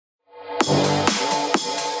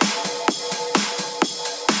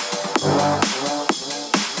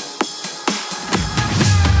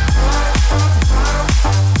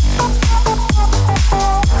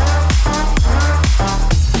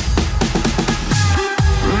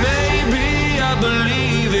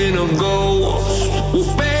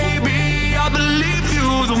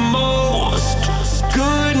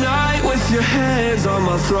hands on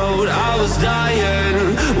my throat. I was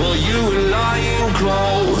dying while you were lying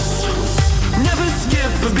close. Never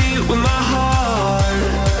skip a beat with my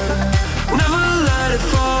heart, never let it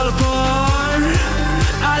fall apart.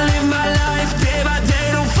 I live my life day by day,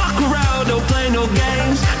 don't fuck around, don't play no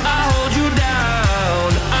games. I hold you down,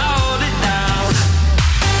 I hold it down.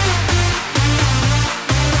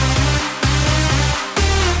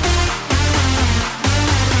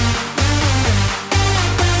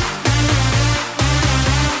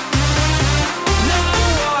 No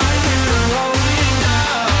one can hold me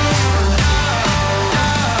down,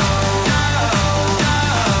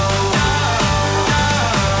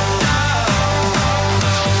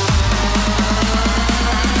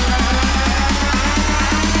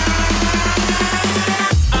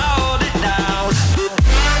 I hold it down.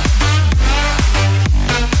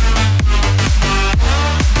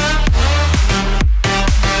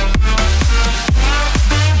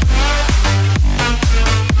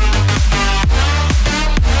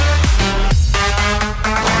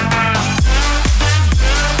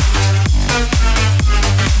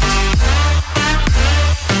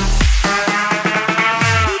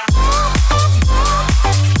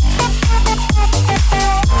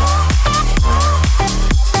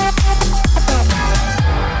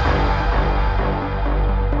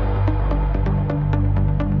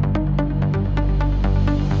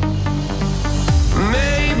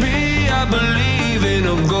 Maybe I believe in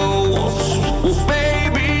a ghost. Well,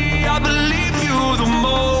 baby, I believe you the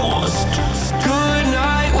most. Good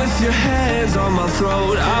night with your hands on my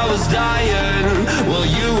throat. I was dying